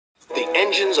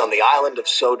engines on the island of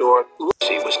Sodor.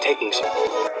 Percy was taking some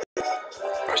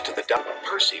cars to the dock.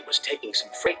 Percy was taking some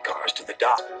freight cars to the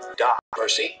dock.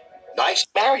 Percy, nice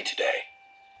married today.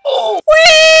 Oh.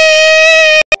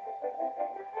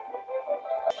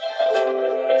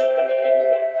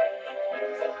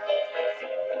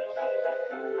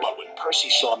 But when Percy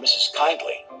saw Mrs.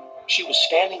 Kindly, she was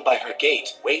standing by her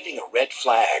gate, waving a red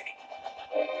flag.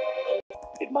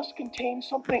 It must contain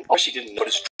something. Percy didn't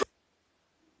notice.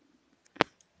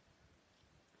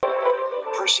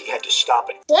 Percy had to stop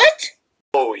it. What?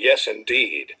 Oh, yes,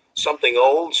 indeed. Something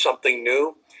old, something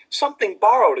new, something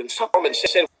borrowed, and someone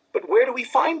said, but where do we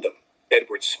find them?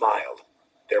 Edward smiled.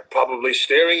 They're probably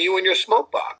staring you in your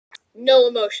smoke box. No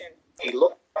emotion. He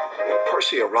looked. When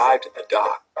Percy arrived at the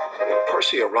dock. When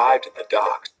Percy arrived at the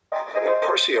docks. When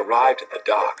Percy arrived at the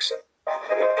docks.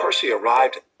 When Percy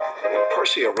arrived. When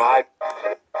Percy arrived.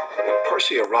 When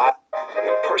Percy arrived.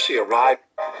 When Percy arrived.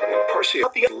 When Percy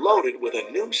loaded with a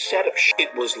new set of.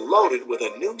 It was loaded with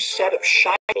a new set of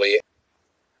shiny.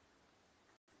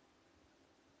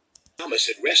 Thomas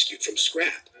had rescued from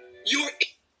scrap.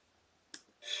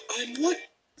 I'm what?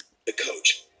 The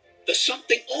coach. The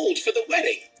something old for the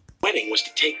wedding. The wedding was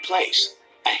to take place.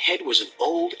 Ahead was an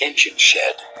old engine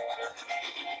shed.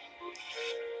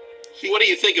 What do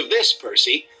you think of this,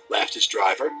 Percy? Laughed his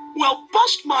driver. Well,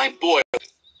 bust my boy.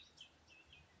 Okay.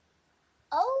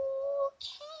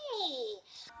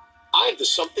 I'm the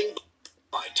something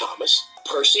by Thomas.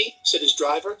 Percy, said his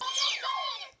driver,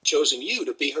 chosen you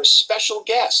to be her special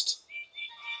guest.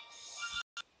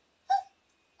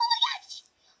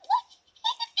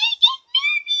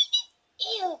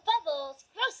 Ew, bubbles,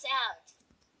 gross out.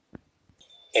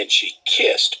 And she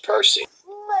kissed Percy.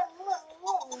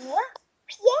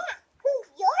 Yeah, who's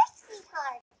your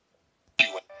sweetheart?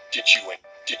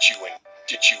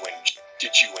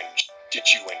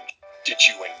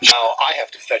 Now I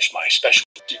have to fetch my special.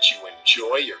 Did you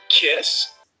enjoy your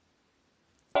kiss?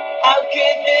 How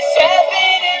could this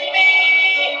happen to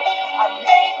me? I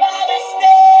made my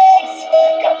mistakes,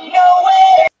 got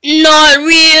nowhere. Not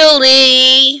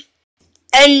really.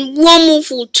 And Woman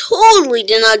Fool totally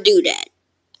did not do that.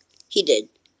 He did.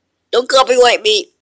 Don't copyright me.